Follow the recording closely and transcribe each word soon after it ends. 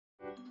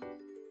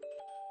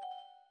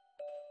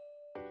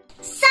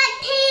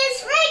Sate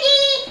is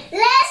ready!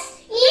 Let's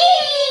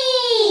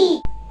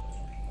eat!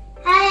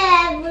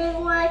 Hi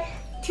everyone!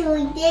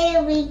 Today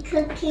we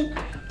cooking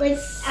with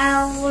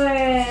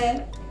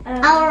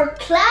our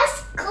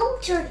class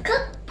culture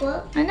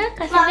cookbook from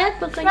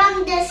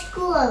the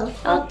school.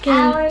 Okay.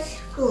 Our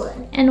school.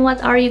 And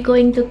what are you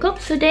going to cook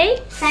today?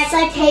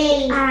 Sate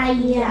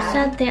ayam.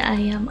 Sate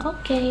ayam.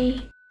 Okay.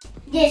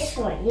 This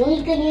one.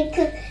 We're gonna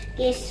cook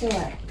this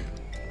one.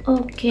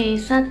 Okay,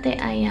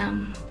 sate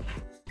ayam.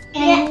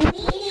 And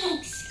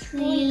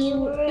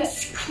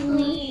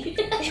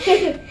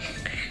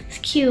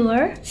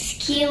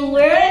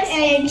skewer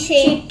and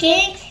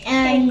chicken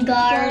and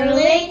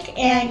garlic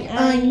and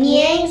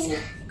onions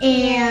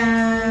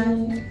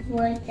and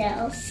what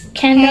else?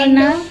 Candle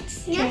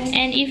nuts.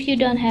 And if you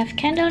don't have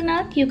candle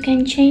nut, you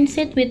can change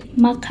it with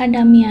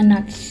macadamia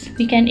nuts.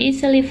 We can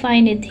easily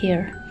find it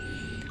here.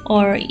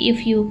 Or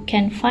if you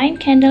can find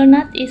candle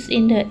nut, it's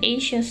in the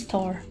Asia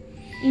store.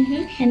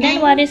 And then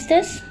what is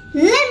this?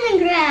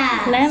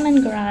 Lemongrass.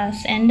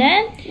 Lemongrass. And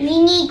then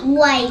We need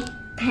white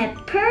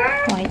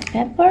pepper. white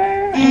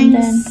pepper. And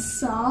then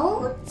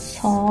salt.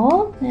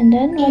 salt. And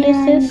then what is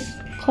this?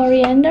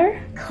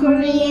 Coriander.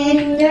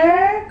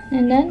 Coriander.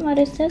 And then what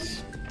is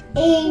this?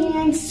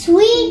 And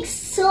sweet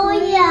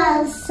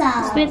soya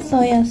sauce. Sweet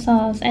soya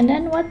sauce. And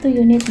then what do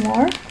you need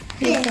more?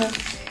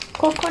 This.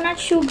 Coconut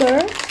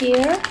sugar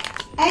here.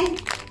 And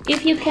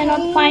If you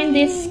cannot find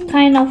this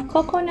kind of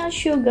coconut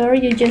sugar,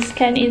 you just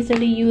can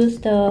easily use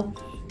the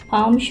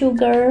palm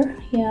sugar,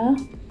 yeah.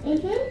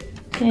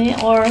 Okay,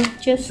 or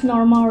just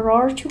normal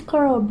raw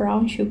sugar or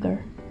brown sugar.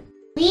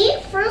 we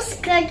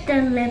first cut the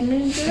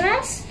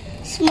lemongrass,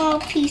 small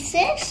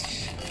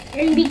pieces,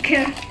 and be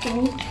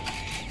careful.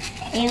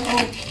 And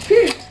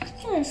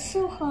oh, it's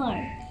so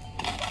hard.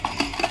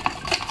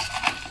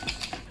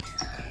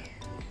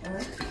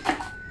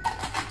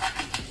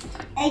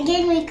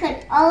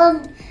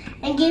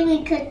 Again,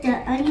 we cut the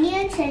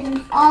onions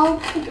and all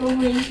put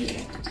over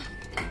here.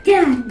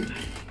 Done.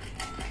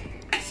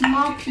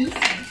 Small pieces.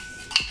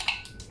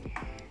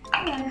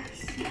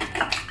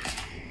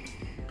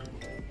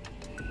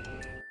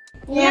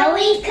 Now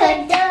we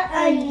cut the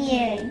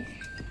onion.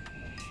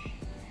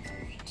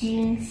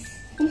 Jeans.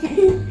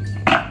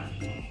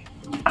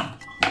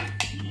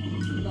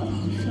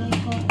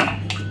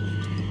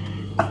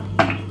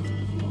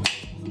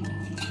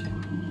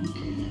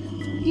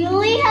 Do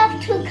we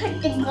have to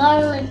cut the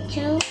garlic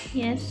too?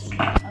 Yes,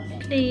 Okay.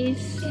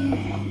 please.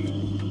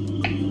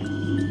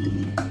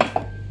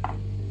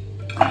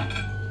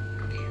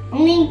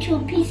 Only 2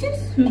 pieces?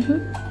 Mm-hmm.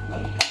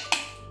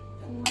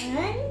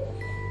 One.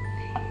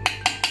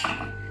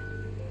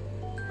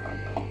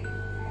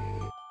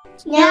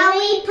 Now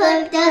we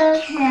put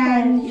the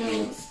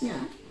candles.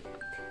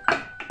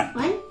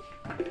 One,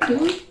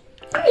 2,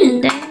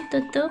 And then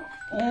tutup.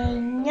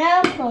 and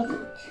now put it.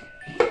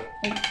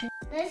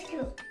 Let's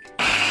go.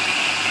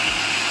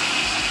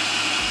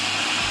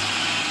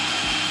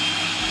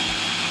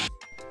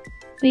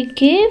 We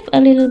give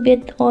a little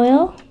bit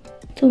oil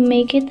to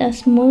make it a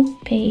smooth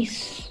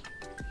paste.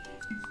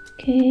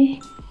 Okay.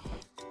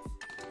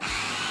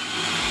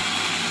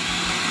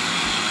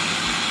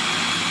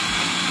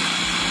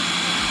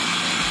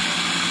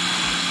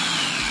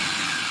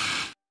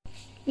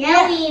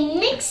 Now we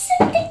mix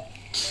it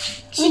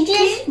with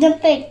just the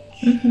pig.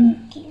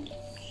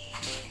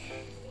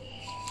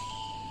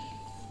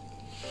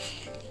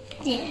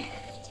 There.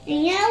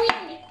 And now we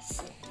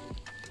mix it.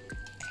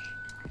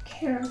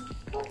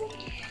 Careful.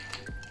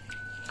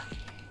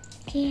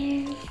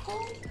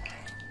 Careful.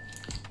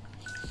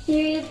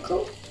 Here you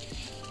go.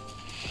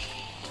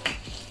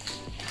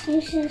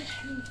 This is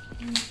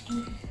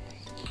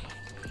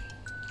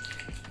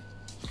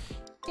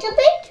a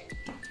bit.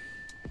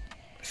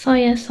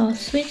 Soya sauce,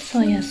 sweet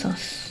soya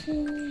sauce.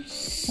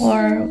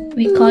 Or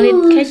we call it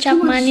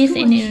kecap manis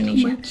in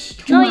Indonesia.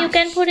 No, you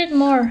can put it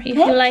more. If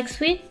you like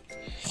sweet,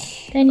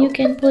 then you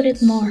can put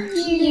it more.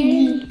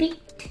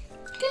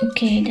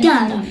 Okay, that's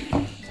enough.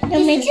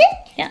 You mix it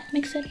Yeah,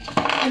 mix it.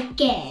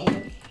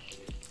 again.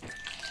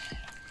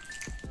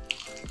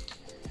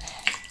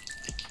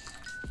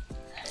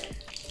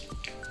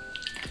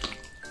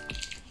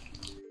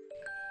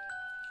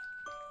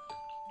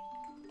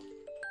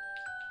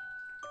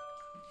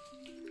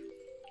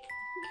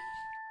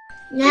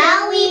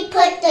 Now we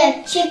put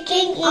the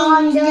chicken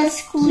on the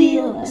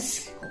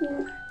skewers.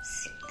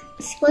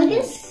 What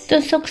is?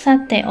 Tusuk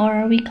sate,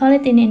 or we call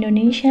it in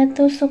Indonesia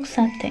tusuk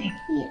sate.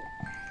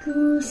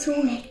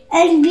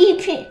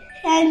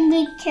 And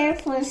be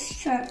careful, it's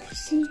sharp.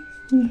 See?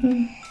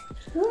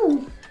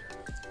 Ooh,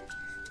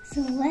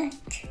 so wet.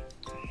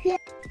 Yeah.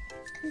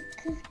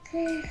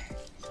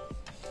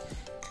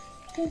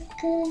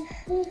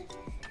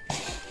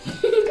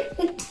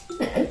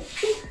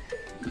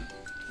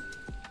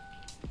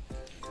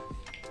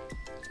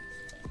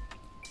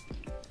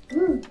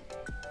 Ooh,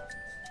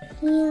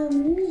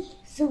 yummy.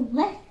 So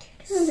wet.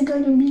 This is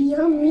gonna be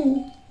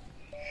yummy.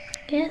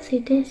 Yes,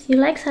 it is. You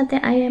like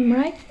sate ayam,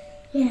 right?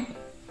 Yeah.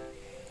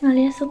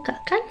 Alia suka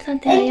kan?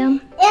 Sate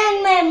ayam. And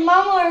my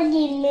mom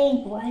already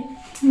made one.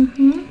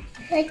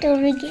 Right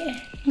over there.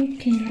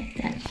 Okay, like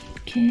that.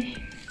 Okay.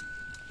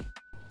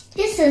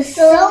 This is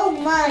so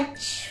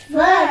much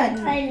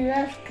fun. I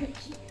love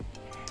cooking.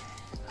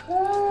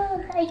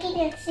 Oh, I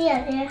can't see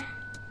out there.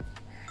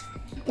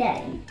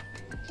 Done.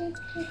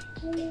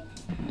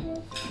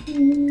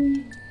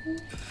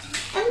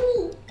 I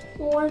need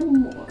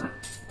one more.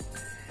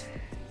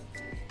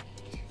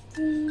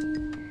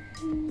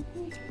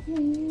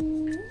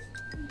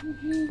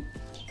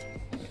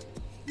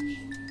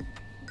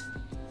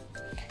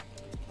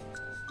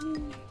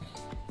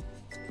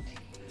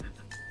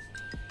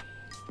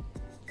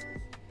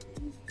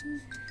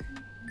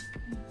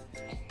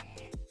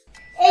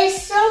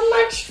 It's so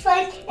much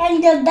fun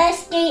and the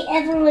best day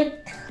ever with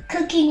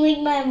cooking with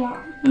my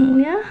mom.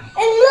 Yeah?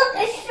 And look,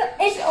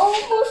 it's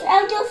almost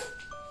out of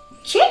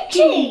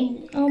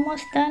chicken.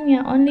 Almost done,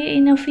 yeah. Only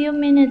in a few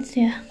minutes,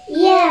 yeah.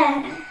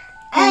 Yeah.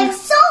 And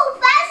so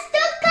fast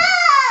to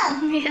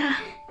cook. Yeah.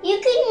 You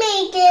can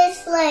make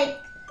this like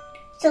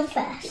so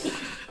fast.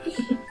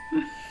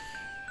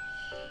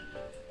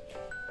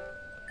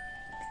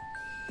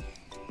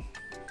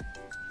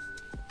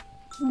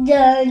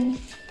 Done.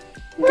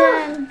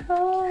 Done.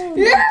 Oh.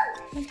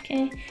 Look.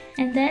 Okay.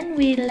 And then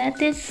we let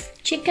this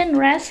chicken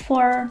rest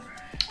for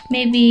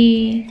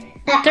maybe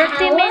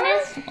 30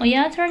 minutes. Oh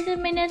yeah, 30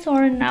 minutes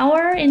or an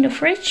hour in the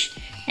fridge.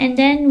 And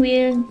then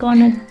we're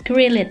gonna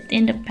grill it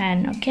in the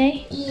pan,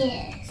 okay?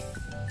 Yes.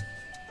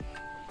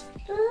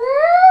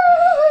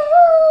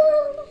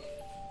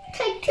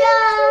 Take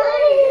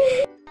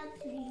time.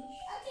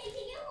 Okay,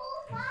 can you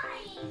hold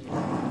mine?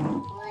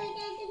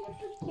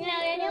 Ini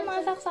Ayamnya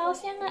masak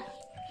sausnya nggak?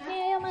 Ini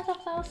Ayam masak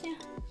sausnya.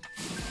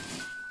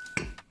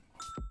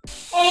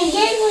 And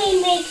then we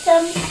make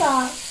some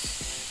sauce.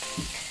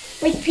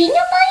 Like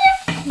peanut butter?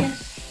 Yes.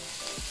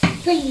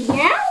 Put it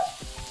now?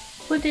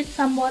 Put it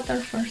some water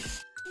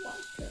first.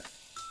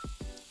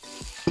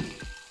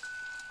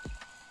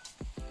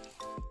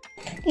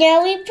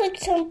 Now we put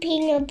some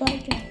peanut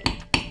butter.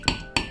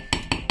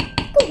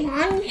 Come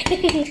on.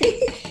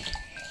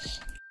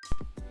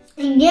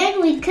 And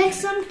then we cook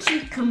some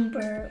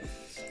cucumbers.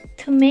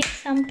 To make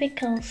some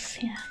pickles,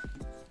 yeah.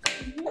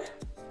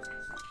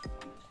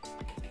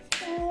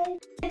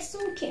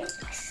 Some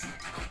carrots.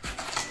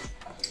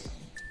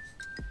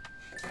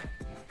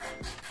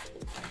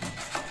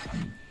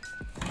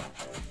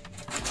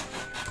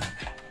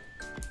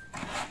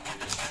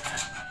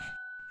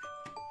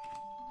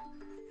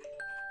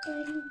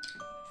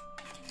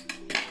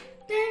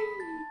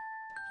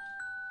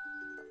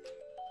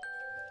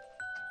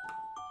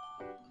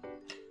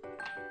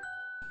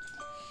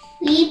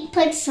 We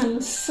put some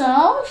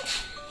salt,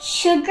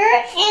 sugar,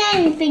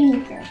 and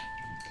vinegar.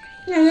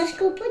 Now let's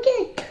go put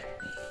it.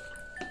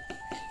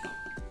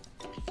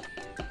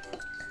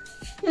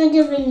 Now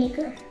the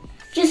vinegar.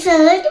 Just a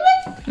little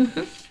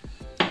bit?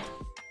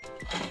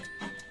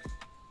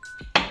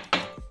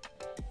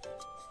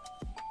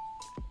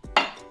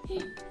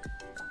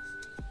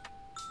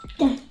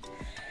 Done.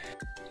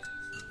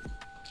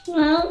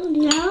 Well,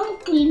 now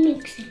we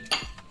mix it.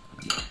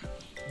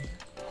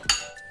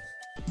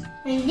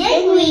 And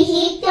then we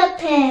heat the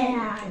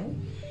pan.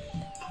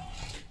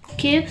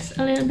 Gives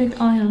a little bit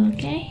oil,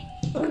 okay?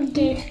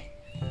 Okay.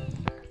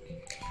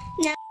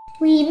 Now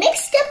we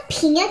mix the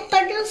peanut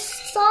butter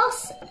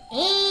sauce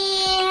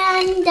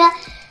and the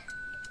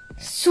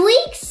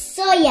sweet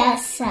soya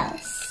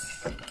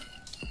sauce.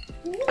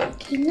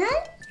 Okay, now?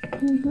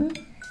 And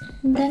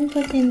then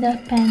put in the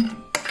pan.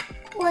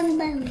 One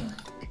by one.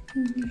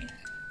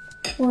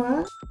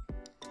 One.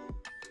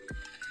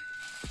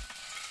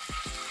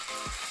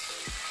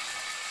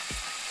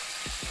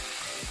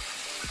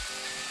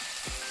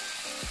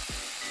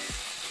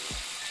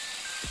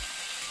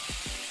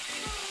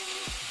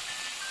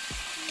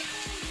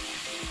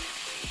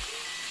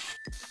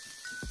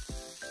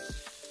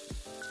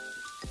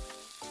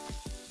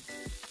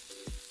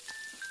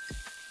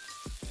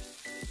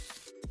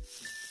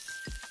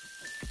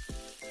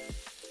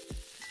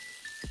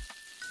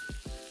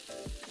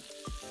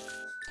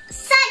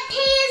 Sate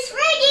is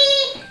ready.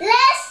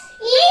 Let's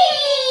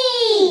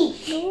eat.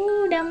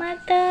 Udah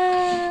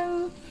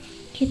matang.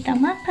 Kita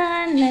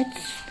makan. Let's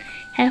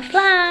have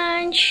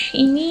lunch.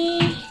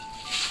 Ini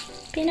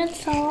peanut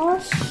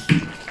sauce.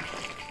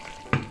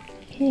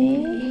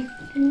 Okay.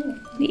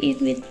 We eat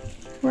with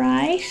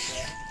rice.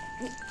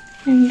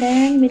 And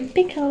then with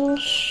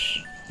pickles.